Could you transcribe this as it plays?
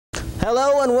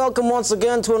Hello and welcome once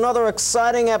again to another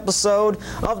exciting episode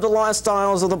of the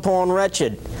Lifestyles of the Poor and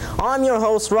Wretched. I'm your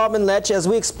host, Robin Lech, as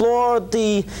we explore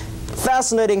the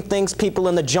fascinating things people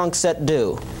in the junk set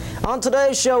do. On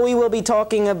today's show, we will be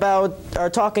talking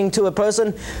to a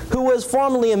person who was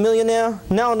formerly a millionaire,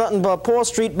 now nothing but a poor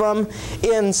street bum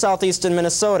in southeastern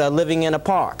Minnesota, living in a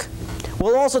park.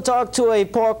 We'll also talk to a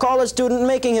poor college student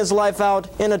making his life out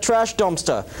in a trash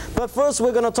dumpster. But first,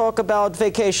 we're going to talk about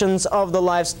vacations of the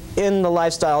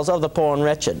lifestyles of the poor and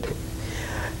wretched.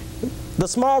 The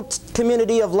small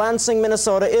community of Lansing,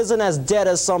 Minnesota isn't as dead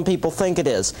as some people think it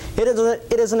is.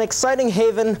 It is an exciting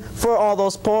haven for all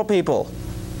those poor people.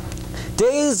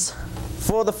 Days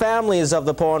for the families of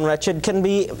the poor and wretched can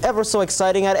be ever so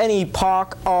exciting at any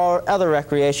park or other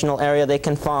recreational area they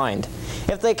can find.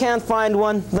 If they can't find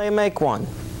one, they make one.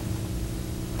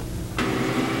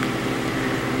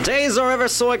 Days are ever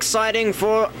so exciting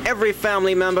for every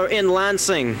family member in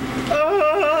Lansing.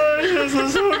 Oh, this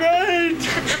is so great!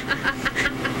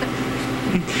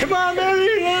 Come on,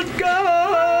 baby, let's go!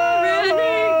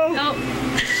 Randy!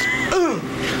 Oh.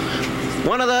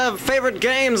 One of the favorite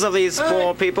games of these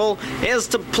poor people is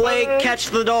to play catch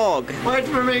the dog. Wait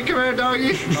for me, come here,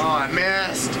 doggy. Oh, I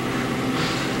missed.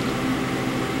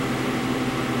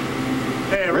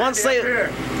 Hey,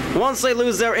 Once they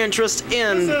lose their interest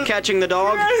in catching the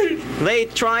dog, they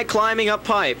try climbing up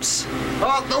pipes.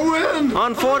 Oh, the wind!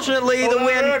 Unfortunately, the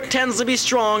wind Rick. tends to be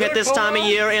strong at this time of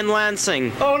year in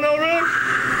Lansing. Oh, no, Rick!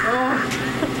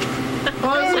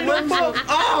 Oh, it's a wind blow.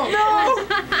 Oh!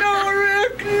 No,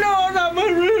 Rick! No, not my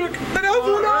Rick! No,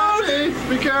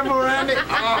 be careful, Randy.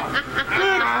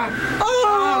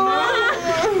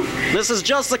 This is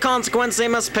just the consequence they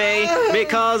must pay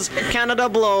because Canada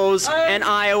blows and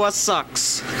Iowa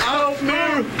sucks. Oh,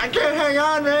 no! I can't hang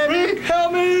on, Randy! Rick,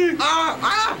 help me!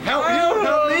 Help you!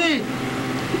 Help me!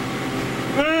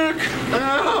 Rick!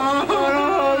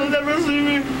 Oh, they'll never see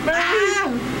me!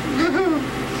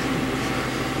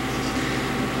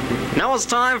 Now it's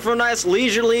time for a nice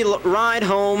leisurely ride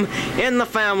home in the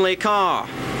family car.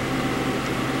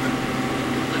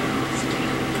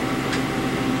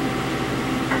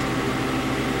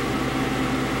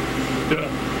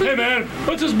 Hey man,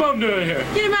 what's this bum doing here?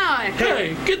 Get him out!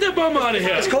 Hey, get that bum out of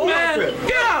here! It's cold man. out there.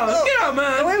 Get out,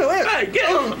 man! Wait. Hey, get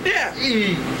out! Yeah!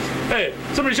 Hey,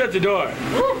 somebody shut the door.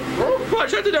 Come on,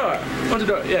 shut the door! Shut the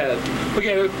door, yeah.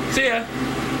 Okay, see ya.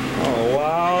 Oh,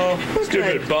 wow.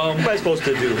 Stupid bum. What am I supposed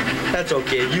to do? That's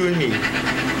okay, you and me.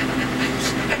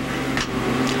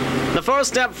 The first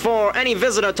step for any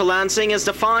visitor to Lansing is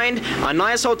to find a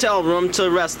nice hotel room to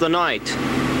rest the night.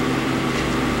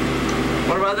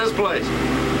 What about this place?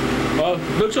 Well,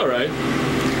 looks alright.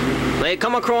 They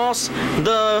come across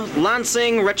the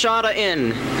Lansing Wretched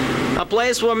Inn, a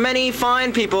place where many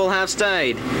fine people have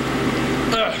stayed.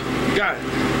 Got it.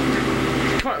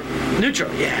 Come on,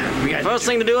 neutral, yeah. We got First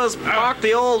thing to do is park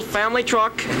the old family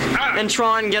truck and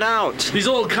try and get out. These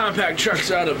old compact trucks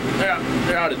are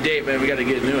they're out of date, man. We gotta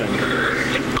get new ones.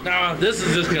 No, this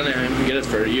is just gonna get us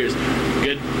for years.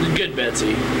 Good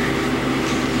Betsy.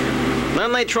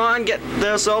 Then they try and get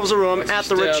themselves a room at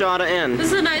the Wretched Inn.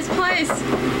 This is a nice place.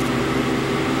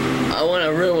 I want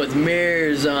a room with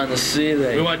mirrors on the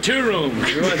ceiling. We want 2 rooms.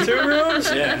 You want 2 rooms?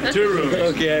 Yeah, 2 rooms.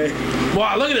 Okay.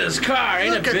 Wow, look at this car.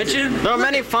 Ain't it bitchin'? There are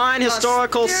many fine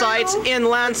historical sites in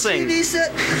Lansing, TV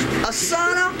set, a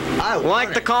sauna. I want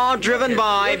like the car driven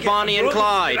by Bonnie and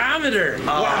Clyde. Speedometer.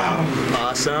 Wow.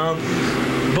 Awesome.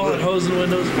 Bullet holes in the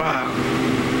windows. Wow.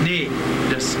 Neat.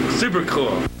 Just super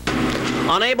cool.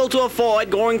 Unable to afford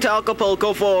going to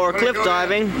Acapulco for cliff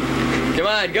diving, Come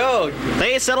on, go.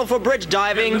 they settle for bridge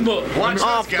diving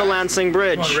off the Lansing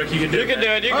Bridge. Come on, Rick, you can do it. You can do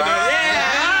it. You can do it.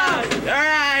 Yeah. All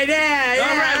right. Yeah.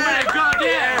 All right, Rick, go,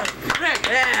 yeah. Rick.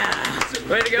 Yeah.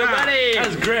 Way to go, Wow, buddy. That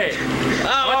was great.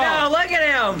 Oh, no, look at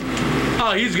him.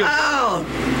 Oh, he's good. Oh.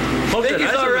 Hope Think that he's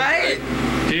ice all is- right?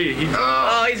 Gee, he...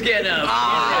 Oh, he's getting up.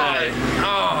 Alright.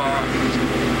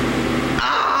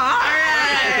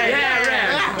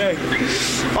 Yeah, Rick.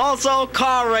 Also,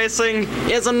 car racing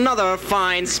is another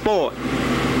fine sport.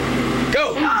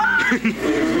 Go.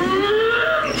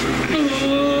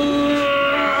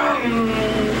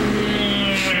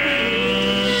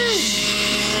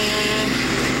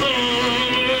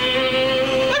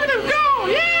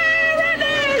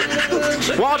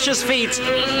 Watch his feet.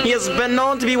 He has been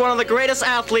known to be one of the greatest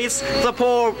athletes the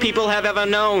poor people have ever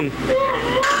known.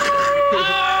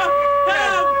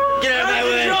 Get out of my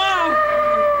way.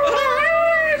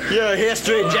 You're a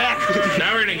history, Jack.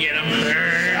 Now we're gonna get him.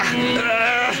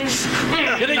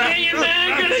 Gonna get you, man.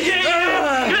 Gonna get you.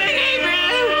 Gonna get you,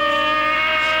 man.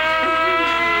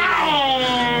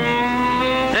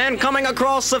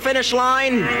 across the finish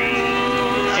line.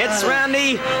 It's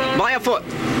Randy by a foot.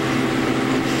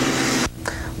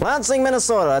 Lansing,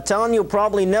 Minnesota, a town you'll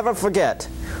probably never forget.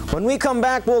 When we come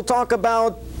back, we'll talk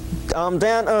about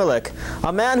Dan Ehrlich,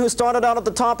 a man who started out at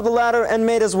the top of the ladder and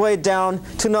made his way down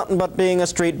to nothing but being a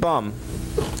street bum.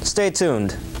 Stay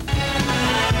tuned.